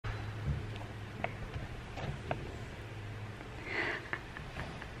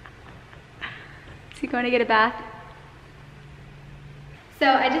he going to get a bath? So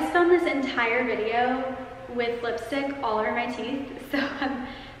I just filmed this entire video with lipstick all over my teeth. So I'm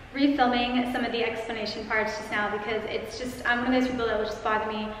refilming some of the explanation parts just now because it's just, I'm one of those people that will just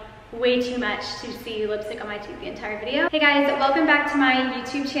bother me way too much to see lipstick on my teeth the entire video. Hey guys, welcome back to my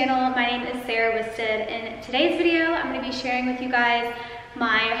YouTube channel. My name is Sarah Wisted. In today's video, I'm gonna be sharing with you guys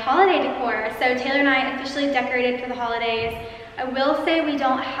my holiday decor. So Taylor and I officially decorated for the holidays. I will say we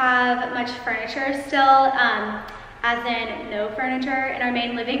don't have much furniture still, as in no furniture in our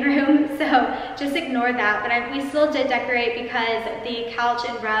main living room, so just ignore that. But we still did decorate because the couch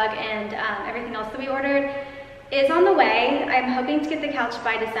and rug and everything else that we ordered is on the way. I'm hoping to get the couch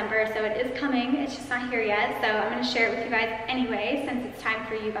by December, so it is coming. It's just not here yet, so I'm gonna share it with you guys anyway, since it's time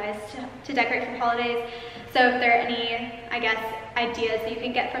for you guys to decorate for the holidays. So if there are any, I guess, ideas that you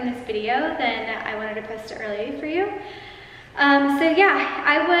can get from this video, then I wanted to post it early for you. So yeah,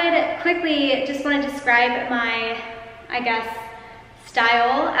 I would quickly just want to describe my, I guess,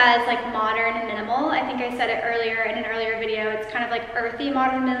 style as like modern and minimal. I think I said it earlier in an earlier video. It's kind of like earthy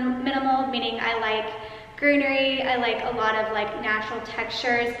modern minimal, meaning I like greenery, I like a lot of like natural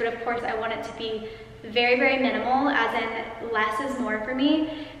textures, but of course I want it to be very, very minimal, as in less is more for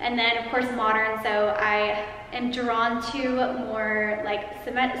me. And then of course modern, so I am drawn to more like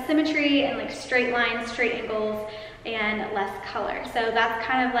symmetry and like straight lines, straight angles, and less color. So that's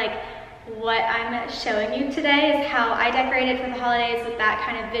kind of like what I'm showing you today, is how I decorated for the holidays with that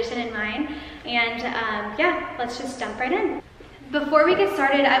kind of vision in mind. And yeah, let's just jump right in. Before we get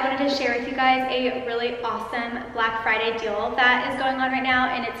started, I wanted to share with you guys a really awesome Black Friday deal that is going on right now,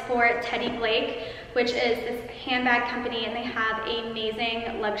 and it's for Teddy Blake, which is this handbag company, and they have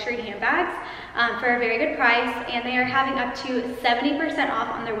amazing luxury handbags for a very good price, and they are having up to 70% off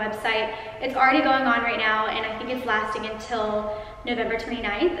on their website. It's already going on right now, and I think it's lasting until November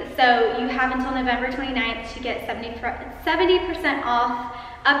 29th. So you have until November 29th to get 70% off,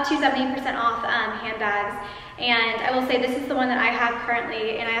 up to 70% off handbags. And I will say this is the one that I have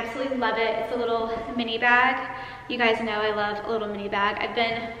currently, and I absolutely love it. It's a little mini bag. You guys know I love a little mini bag. I've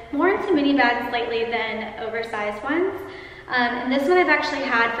been more into mini bags lately than oversized ones. And this one I've actually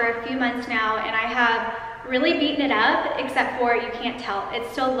had for a few months now, and I have really beaten it up, except for you can't tell. It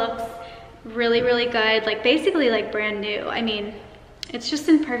still looks really, really good, like basically like brand new. I mean, it's just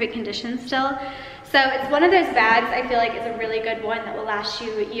in perfect condition still. So it's one of those bags I feel like is a really good one that will last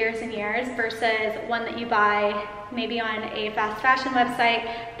you years and years, versus one that you buy maybe on a fast fashion website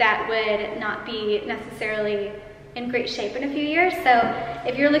that would not be necessarily in great shape in a few years. So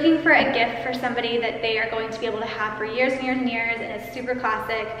if you're looking for a gift for somebody that they are going to be able to have for years and years and years, and it's super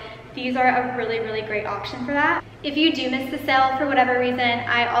classic, these are a really, really great option for that. If you do miss the sale for whatever reason,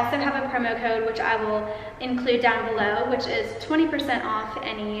 I also have a promo code, which I will include down below, which is 20% off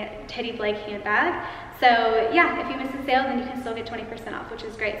any Teddy Blake handbag. So yeah, if you miss the sale, then you can still get 20% off, which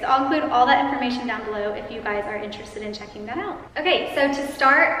is great. So I'll include all that information down below if you guys are interested in checking that out. Okay, so to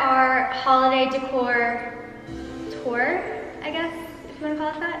start our holiday decor tour, I guess, if you want to call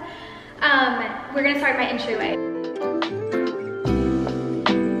it that, we're gonna start my entryway.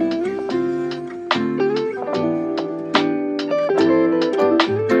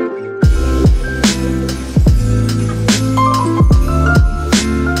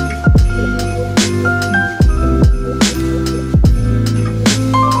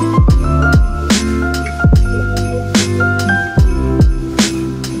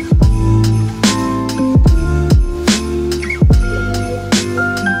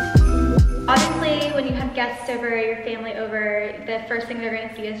 The first thing they're going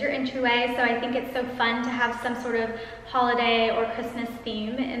to see is your entryway, so I think it's so fun to have some sort of holiday or Christmas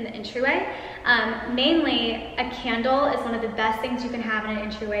theme in the entryway. Mainly, a candle is one of the best things you can have in an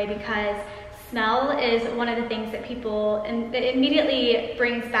entryway, because smell is one of the things that people, and it immediately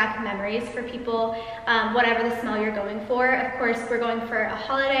brings back memories for people, whatever the smell you're going for. Of course, we're going for a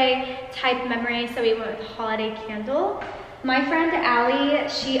holiday type memory, so we went with a holiday candle. My friend Allie,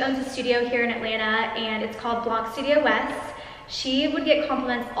 she owns a studio here in Atlanta, and it's called Blanc Studio West. She would get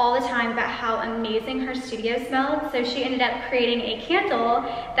compliments all the time about how amazing her studio smelled, so she ended up creating a candle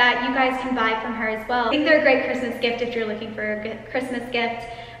that you guys can buy from her as well. I think they're a great Christmas gift if you're looking for a good Christmas gift.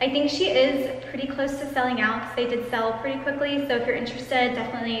 I think she is pretty close to selling out, because they did sell pretty quickly, so if you're interested,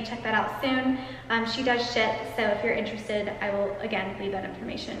 definitely check that out soon. She does ship, so if you're interested, I will, again, leave that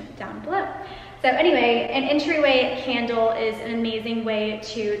information down below. So anyway, an entryway candle is an amazing way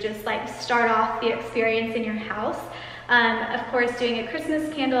to just like start off the experience in your house. Of course, doing a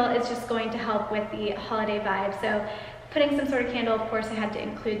Christmas candle is just going to help with the holiday vibe. So putting some sort of candle, of course, I had to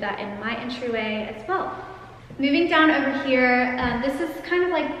include that in my entryway as well. Moving down over here, this is kind of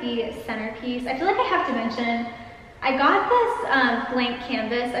like the centerpiece. I feel like I have to mention, I got this blank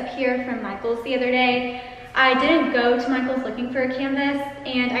canvas up here from Michael's the other day. I didn't go to Michael's looking for a canvas,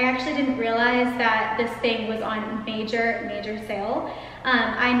 and I actually didn't realize that this thing was on major sale.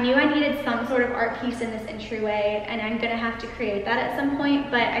 I knew I needed some sort of art piece in this entryway, and I'm gonna have to create that at some point,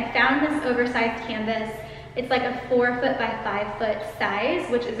 but I found this oversized canvas. It's like a 4 foot by 5 foot size,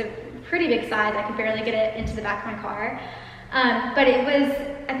 which is a pretty big size. I could barely get it into the back of my car. But it was,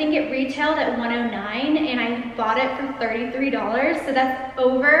 I think it retailed at $109, and I bought it for $33, so that's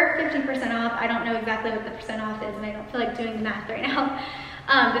over 50% off. I don't know exactly what the percent off is, and I don't feel like doing the math right now.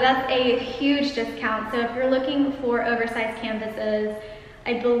 But that's a huge discount. So if you're looking for oversized canvases,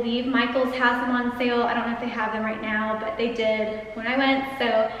 I believe Michael's has them on sale. I don't know if they have them right now, but they did when I went, so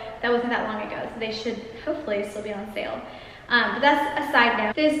that wasn't that long ago. So they should hopefully still be on sale. But that's a side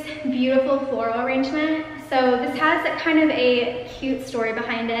note. This beautiful floral arrangement. So this has kind of a cute story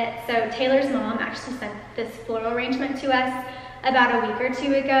behind it. So Taylor's mom actually sent this floral arrangement to us about a week or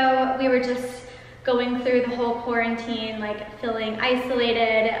two ago. We were just going through the whole quarantine, like feeling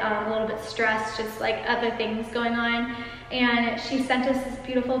isolated, a little bit stressed, just like other things going on. And she sent us this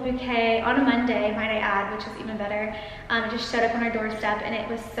beautiful bouquet on a Monday, might I add, which is even better. It just showed up on our doorstep, and it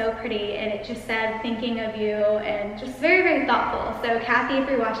was so pretty, and it just said, thinking of you, and just very, very thoughtful. So Kathy, if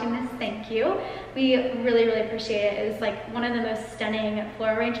you're watching this, thank you. We really, really appreciate it. It was like one of the most stunning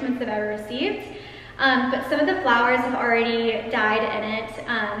floral arrangements I've ever received. But some of the flowers have already died in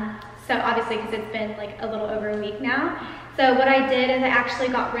it. So obviously, because it's been like a little over a week now. So what I did is I actually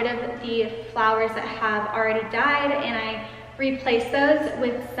got rid of the flowers that have already died, and I replaced those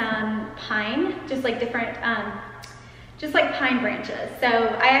with some pine, just like different, just like pine branches. So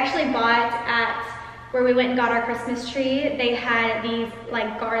I actually bought at where we went and got our Christmas tree, they had these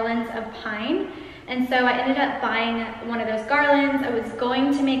like garlands of pine. And so I ended up buying one of those garlands. I was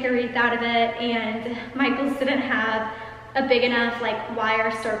going to make a wreath out of it, and Michael's didn't have a big enough like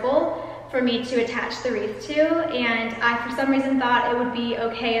wire circle for me to attach the wreath to, and I for some reason thought it would be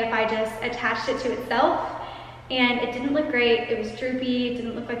okay if I just attached it to itself, and it didn't look great. It was droopy, it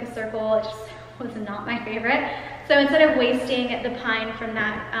didn't look like a circle, it just was not my favorite. So instead of wasting the pine from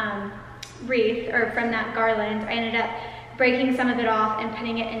that wreath, or from that garland, I ended up breaking some of it off and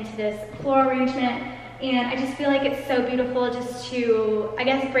putting it into this floral arrangement. And I just feel like it's so beautiful just to, I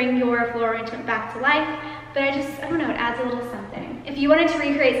guess, bring your floral arrangement back to life. But I don't know, it adds a little something. If you wanted to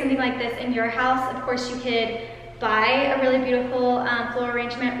recreate something like this in your house, of course you could buy a really beautiful floral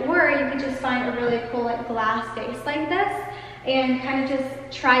arrangement, or you could just find a really cool like glass vase like this and kind of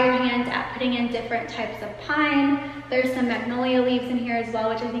just try your hand at putting in different types of pine. There's some magnolia leaves in here as well,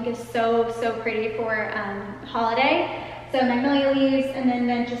 which I think is so pretty for holiday. So magnolia leaves, and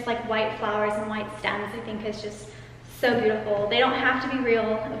then just like white flowers and white stems, I think is just so beautiful. They don't have to be real.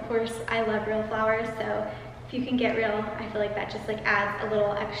 Of course, I love real flowers, so if you can get real, I feel like that just like adds a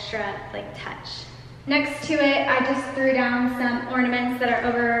little extra like touch. Next to it, I just threw down some ornaments that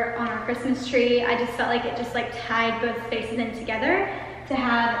are over on our Christmas tree. I just felt like it just like tied both spaces in together to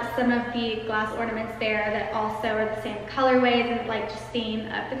have some of the glass ornaments there that also are the same colorways and like just theme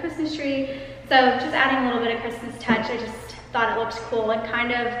of the Christmas tree. So just adding a little bit of Christmas touch, I just thought it looked cool and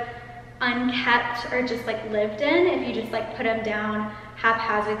kind of unkept or just like lived in if you just like put them down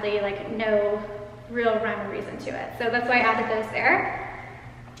haphazardly, like no real rhyme or reason to it. So that's why I added those there.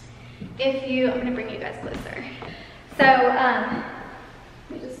 I'm gonna bring you guys closer. So let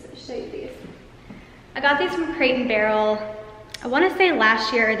me just show you these. I got these from Crate & Barrel, I wanna say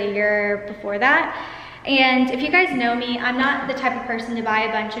last year or the year before that. And if you guys know me, I'm not the type of person to buy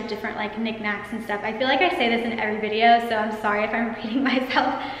a bunch of different like knickknacks and stuff. I feel like I say this in every video, so I'm sorry if I'm repeating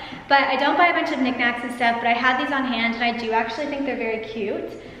myself. But I don't buy a bunch of knickknacks and stuff, but I had these on hand and I do actually think they're very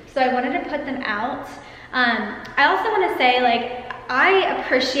cute. So I wanted to put them out. I also want to say, like, I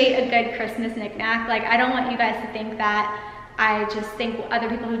appreciate a good Christmas knickknack. Like, I don't want you guys to think that I just think other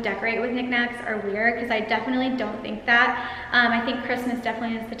people who decorate with knickknacks are weird, because I definitely don't think that. I think Christmas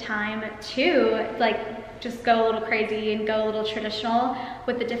definitely is the time to like just go a little crazy and go a little traditional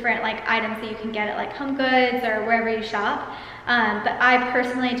with the different like items that you can get at like Home Goods or wherever you shop. But I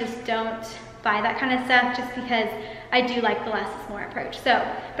personally just don't buy that kind of stuff just because I do like the less is more approach. So,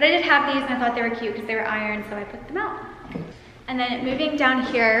 but I did have these and I thought they were cute because they were iron, so I put them out. And then moving down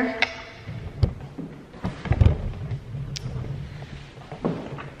here,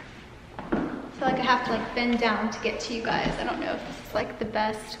 I feel like I have to like bend down to get to you guys. I don't know if this is like the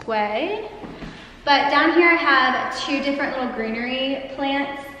best way. But down here I have two different little greenery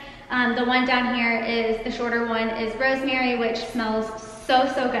plants. The one down here is, the shorter one is rosemary, which smells so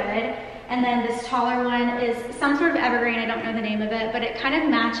good. And then this taller one is some sort of evergreen, I don't know the name of it, but it kind of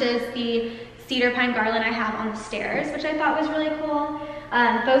matches the cedar pine garland I have on the stairs, which I thought was really cool.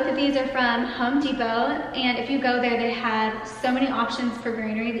 Both of these are from Home Depot, and if you go there, they have so many options for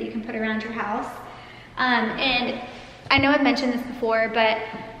greenery that you can put around your house. And I know I've mentioned this before, but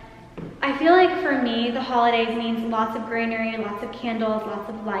I feel like for me, the holidays means lots of greenery, lots of candles, lots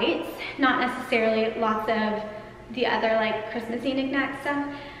of lights, not necessarily lots of the other like Christmassy knickknack stuff.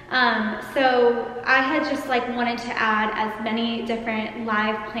 So I had just like wanted to add as many different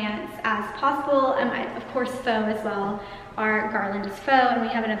live plants as possible. Of course, faux as well. Our garland is faux, and we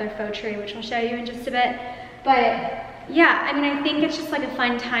have another faux tree, which I'll show you in just a bit. But yeah, I mean, I think it's just like a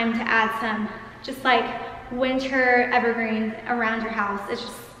fun time to add some just like winter evergreens around your house. It's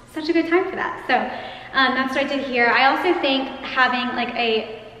just such a good time for that. So that's what I did here. I also think having like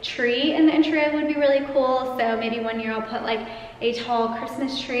a tree in the intro would be really cool. So maybe one year I'll put like a tall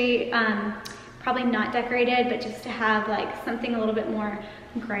Christmas tree, probably not decorated, but just to have like something a little bit more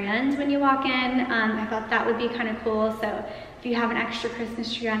grand when you walk in. I thought that would be kind of cool. So if you have an extra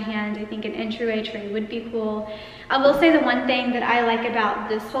Christmas tree on hand, I think an entryway tree would be cool. I will say the one thing that I like about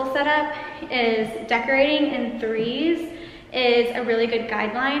this whole setup is decorating in threes is a really good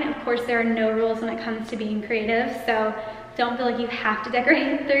guideline. Of course, there are no rules when it comes to being creative, so don't feel like you have to decorate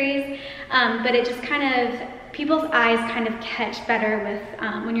in threes, but it just kind of, people's eyes kind of catch better with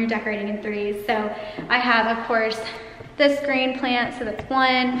when you're decorating in threes. So I have, of course, this green plant, so that's 1,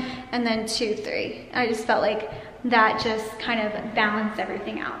 and then 2, 3. I just felt like that just kind of balanced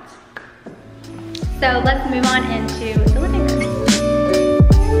everything out. So let's move on into the living room.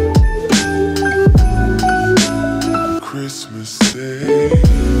 Christmas Day.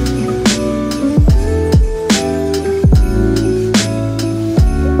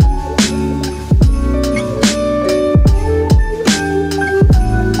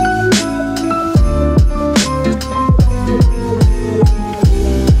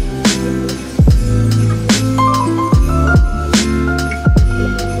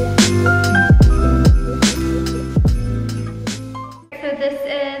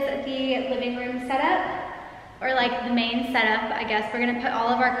 Setup, I guess. We're gonna put all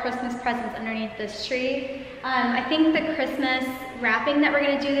of our Christmas presents underneath this tree. I think the Christmas wrapping that we're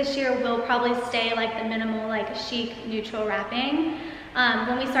gonna do this year will probably stay like the minimal, like chic, neutral wrapping.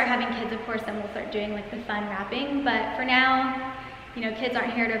 When we start having kids, of course, then we'll start doing like the fun wrapping. But for now, you know, kids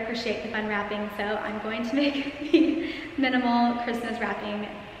aren't here to appreciate the fun wrapping, so I'm going to make the minimal Christmas wrapping,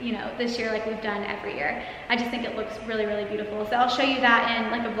 you know, this year like we've done every year. I just think it looks really, really beautiful. So I'll show you that in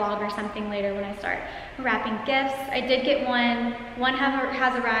like a vlog or something later when I start wrapping gifts. I did get one. One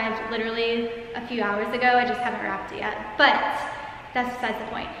has arrived literally a few hours ago. I just haven't wrapped it yet, but that's besides the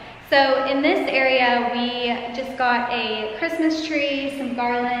point. So in this area, we just got a Christmas tree, some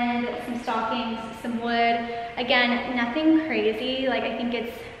garland, some stockings, some wood. Again, nothing crazy. Like I think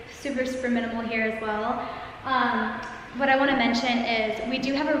it's super, super minimal here as well. What I want to mention is we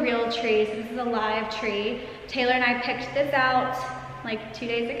do have a real tree. So this is a live tree. Taylor and I picked this out like 2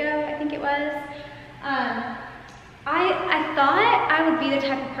 days ago, I think it was. I thought I would be the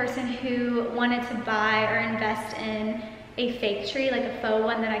type of person who wanted to buy or invest in a fake tree, like a faux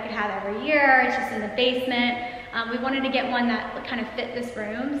one that I could have every year. It's just in the basement. We wanted to get one that kind of fit this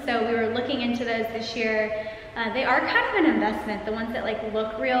room. So we were looking into those this year. They are kind of an investment, the ones that like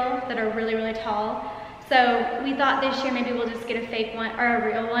look real, that are really, really tall. So we thought this year maybe we'll just get a fake one or a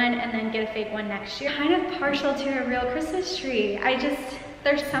real one and then get a fake one next year. Kind of partial to a real Christmas tree.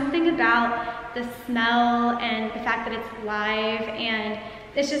 There's something about the smell and the fact that it's live, and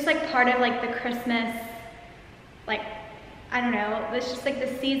it's just like part of like the Christmas, like, I don't know, it's just like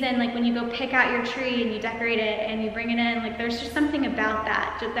the season, like when you go pick out your tree and you decorate it and you bring it in, like there's just something about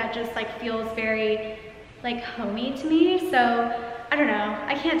that that just like feels very like homey to me. So I don't know,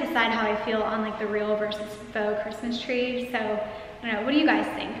 I can't decide how I feel on like the real versus faux Christmas tree. So I don't know, what do you guys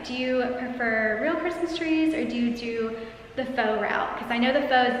think? Do you prefer real Christmas trees or do you do the faux route? Because I know the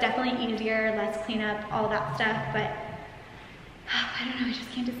faux is definitely easier, less cleanup, all that stuff, but I don't know, I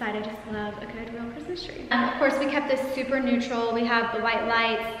just can't decide. I just love a good real Christmas tree. Of course, we kept this super neutral. We have the white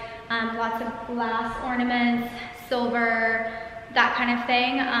lights, lots of glass ornaments, silver, that kind of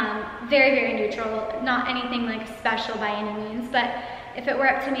thing. Very, very neutral, not anything like special by any means, but if it were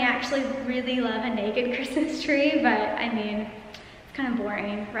up to me, I actually really love a naked Christmas tree, but I mean, it's kind of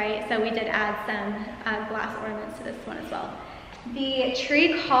boring, right? So we did add some glass ornaments to this one as well. The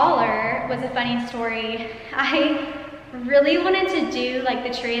tree collar was a funny story. I really wanted to do like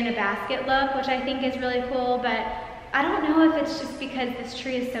the tree in a basket look, which I think is really cool, but I don't know if it's just because this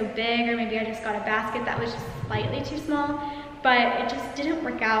tree is so big or maybe I just got a basket that was just slightly too small, but it just didn't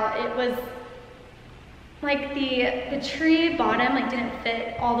work out. It was like the tree bottom like didn't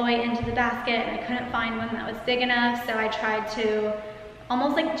fit all the way into the basket, and I couldn't find one that was big enough, so I tried to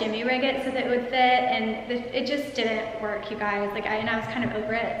almost like jimmy rig it so that it would fit, and it just didn't work, you guys. Like and I was kind of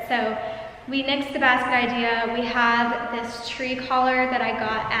over it. So we nixed the basket idea. We have this tree collar that I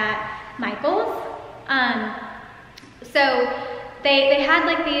got at Michael's. So they had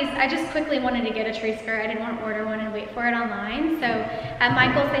like these, I just quickly wanted to get a tree skirt. I didn't want to order one and wait for it online. So at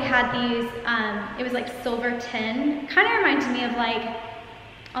Michael's they had these, it was like silver tin. Kind of reminds me of like,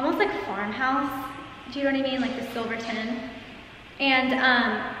 almost like farmhouse. Do you know what I mean? Like the silver tin. And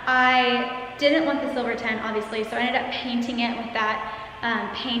I didn't want the silver tin, obviously, so I ended up painting it with that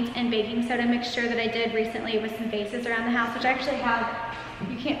paint and baking soda mixture that I did recently with some vases around the house, which I actually have.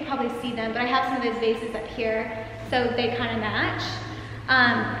 You can't probably see them, but I have some of those vases up here, so they kind of match.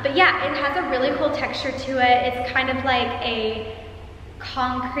 But yeah, it has a really cool texture to it. It's kind of like a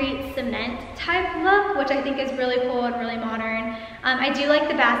concrete cement type look, which I think is really cool and really modern. I do like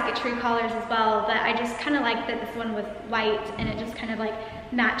the basket tree collars as well, but I just kind of like that this one was white and it just kind of like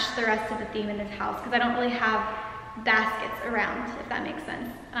matched the rest of the theme in this house, because I don't really have baskets around, if that makes sense.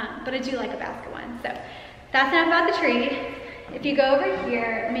 But I do like a basket one. So that's enough about the tree. If you go over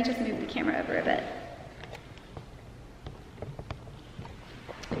here, let me just move the camera over a bit.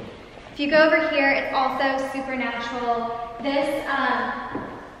 If you go over here, it's also super natural. This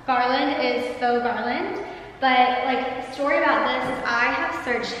garland is faux garland, but like the story about this is I have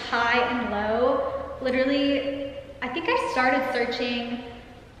searched high and low. Literally, I think I started searching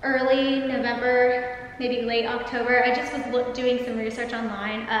early November, maybe late October. I just was doing some research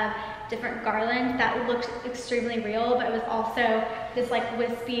online of different garland that looked extremely real, but it was also this like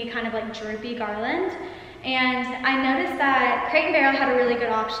wispy, kind of like droopy garland. And I noticed that Crate & Barrel had a really good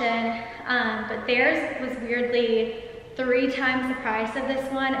option, but theirs was weirdly 3 times the price of this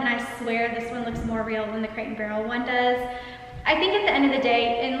one, and I swear this one looks more real than the Crate & Barrel one does. I think at the end of the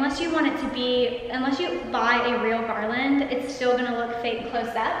day, unless you want it to be, unless you buy a real garland, it's still gonna look fake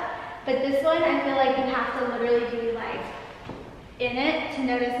close up. But this one, I feel like you have to literally be like in it to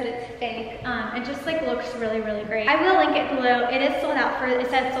notice that it's fake. It just like looks really, really great. I will link it below. It is sold out for, it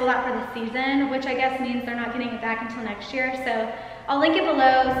says sold out for the season, which I guess means they're not getting it back until next year. So I'll link it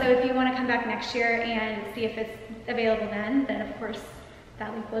below. So if you want to come back next year and see if it's available then of course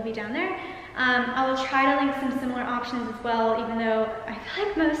that link will be down there. I will try to link some similar options as well, even though I feel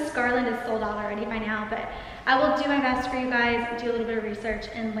like most garland is sold out already by now, but I will do my best for you guys, do a little bit of research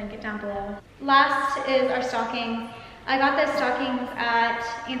and link it down below. Last is our stockings. I got those stockings at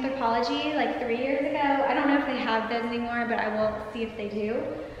Anthropologie like 3 years ago. I don't know if they have those anymore, but I will see if they do.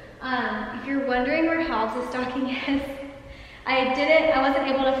 If you're wondering where Hobbs' stocking is, I wasn't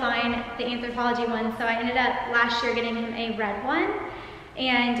able to find the Anthropologie one, so I ended up last year getting him a red one.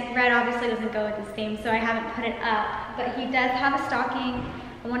 And red obviously doesn't go with this theme, so I haven't put it up. But he does have a stocking.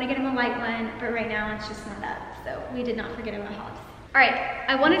 I want to get him a white one, but right now it's just not up. So we did not forget about Hobbs. All right,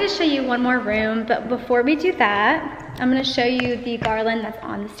 I wanted to show you one more room, but before we do that, I'm gonna show you the garland that's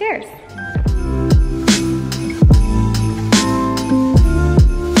on the stairs.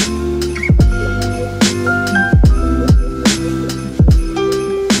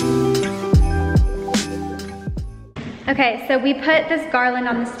 Okay, so we put this garland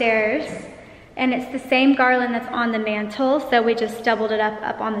on the stairs, and it's the same garland that's on the mantle, so we just doubled it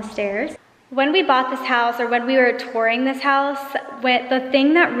up on the stairs. When we bought this house, or when we were touring this house, the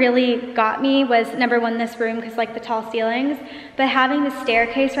thing that really got me was, number one, this room, because like the tall ceilings, but having the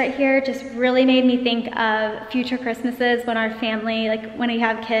staircase right here just really made me think of future Christmases when our family, like when we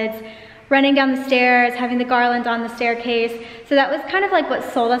have kids, running down the stairs, having the garland on the staircase. So that was kind of like what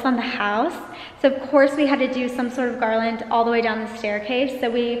sold us on the house. So of course we had to do some sort of garland all the way down the staircase. So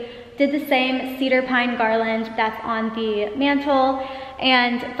we did the same cedar pine garland that's on the mantle.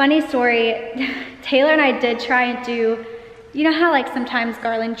 And funny story, Taylor and I did try and do, you know how like sometimes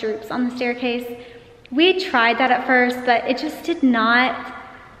garland droops on the staircase? We tried that at first, but it just did not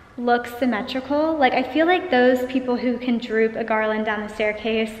look symmetrical. Like I feel like those people who can droop a garland down the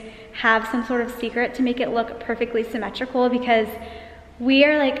staircase have some sort of secret to make it look perfectly symmetrical, because we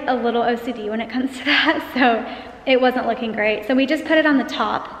are like a little OCD when it comes to that, so it wasn't looking great. So we just put it on the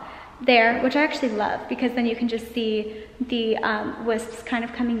top there, which I actually love, because then you can just see the wisps kind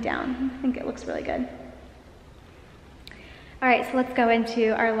of coming down. I think it looks really good. All right, so let's go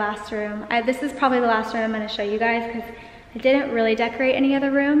into our last room. This is probably the last room I'm gonna show you guys, because I didn't really decorate any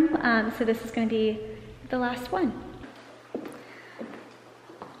other room, so this is gonna be the last one.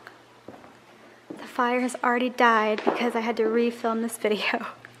 The fire has already died because I had to refilm this video.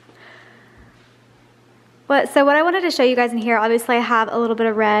 So what I wanted to show you guys in here, obviously I have a little bit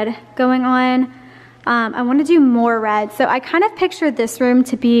of red going on. I want to do more red. So I kind of pictured this room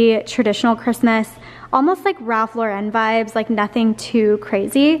to be traditional Christmas, almost like Ralph Lauren vibes, like nothing too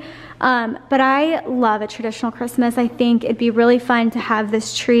crazy. But I love a traditional Christmas. I think it'd be really fun to have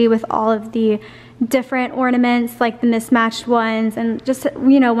this tree with all of the different ornaments, like the mismatched ones, and just,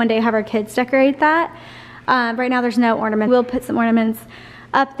 you know, one day have our kids decorate that. Right now there's no ornament. We'll put some ornaments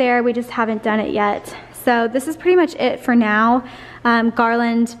up there. We just haven't done it yet. So this is pretty much it for now.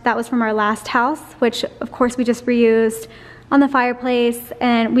 Garland, that was from our last house, which of course we just reused on the fireplace.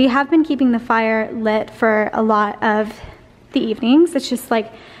 And we have been keeping the fire lit for a lot of the evenings. It's just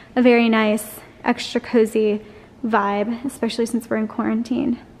like a very nice, extra cozy vibe, especially since we're in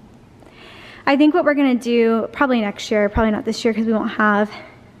quarantine. I think what we're gonna do probably next year, probably not this year because we won't have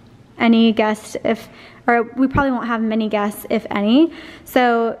any guests or we probably won't have many guests if any.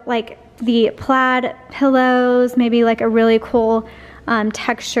 So like the plaid pillows, maybe like a really cool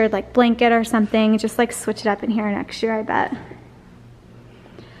textured like blanket or something, just like switch it up in here next year, I bet.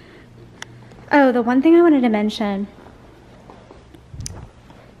 Oh, the one thing I wanted to mention.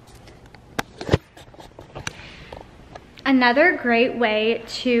 Another great way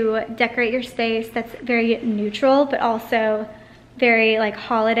to decorate your space that's very neutral but also very like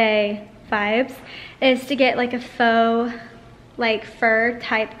holiday vibes is to get like a faux like fur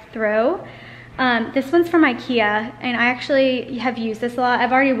type throw. This one's from IKEA and I actually have used this a lot.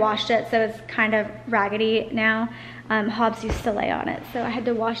 I've already washed it, so it's kind of raggedy now. Hobbs used to lay on it, so I had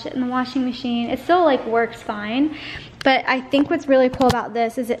to wash it in the washing machine. It still like works fine, but I think what's really cool about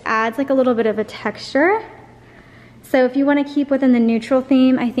this is it adds like a little bit of a texture. So if you want to keep within the neutral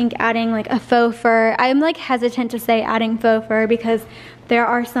theme, I think adding like a faux fur, I'm like hesitant to say adding faux fur because there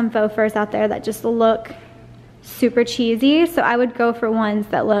are some faux furs out there that just look super cheesy. So I would go for ones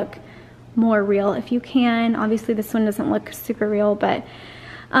that look more real if you can. Obviously this one doesn't look super real, but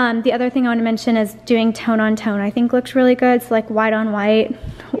the other thing I want to mention is doing tone on tone. I think looks really good. So like white on white,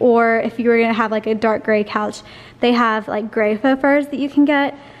 or if you were going to have like a dark gray couch, they have like gray faux furs that you can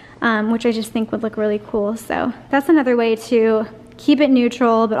get. Which I just think would look really cool. So that's another way to keep it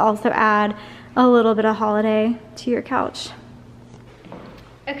neutral, but also add a little bit of holiday to your couch.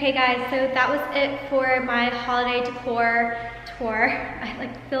 Okay guys, so that was it for my holiday decor tour.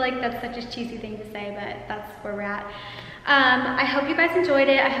 I feel like that's such a cheesy thing to say, but that's where we're at. I hope you guys enjoyed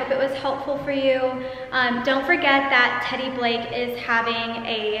it. I hope it was helpful for you. Don't forget that Teddy Blake is having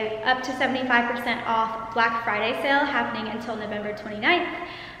a up to 75% off Black Friday sale happening until November 29th.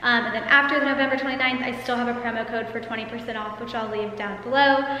 And then after the November 29th, I still have a promo code for 20% off, which I'll leave down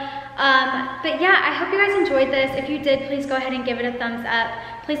below. But yeah, I hope you guys enjoyed this. If you did, please go ahead and give it a thumbs up.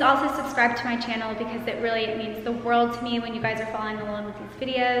 Please also subscribe to my channel because it really means the world to me when you guys are following along with these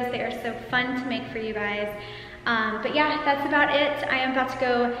videos. They are so fun to make for you guys. But yeah, that's about it. I am about to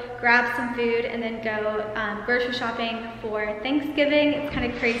go grab some food and then go grocery shopping for Thanksgiving. It's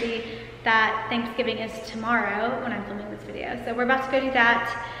kind of crazy that Thanksgiving is tomorrow when I'm filming this video. So we're about to go do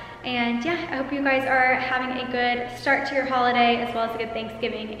that. And yeah, I hope you guys are having a good start to your holiday as well as a good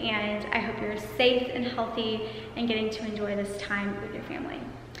Thanksgiving. And I hope you're safe and healthy and getting to enjoy this time with your family.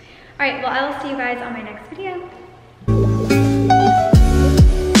 All right, well, I will see you guys on my next video.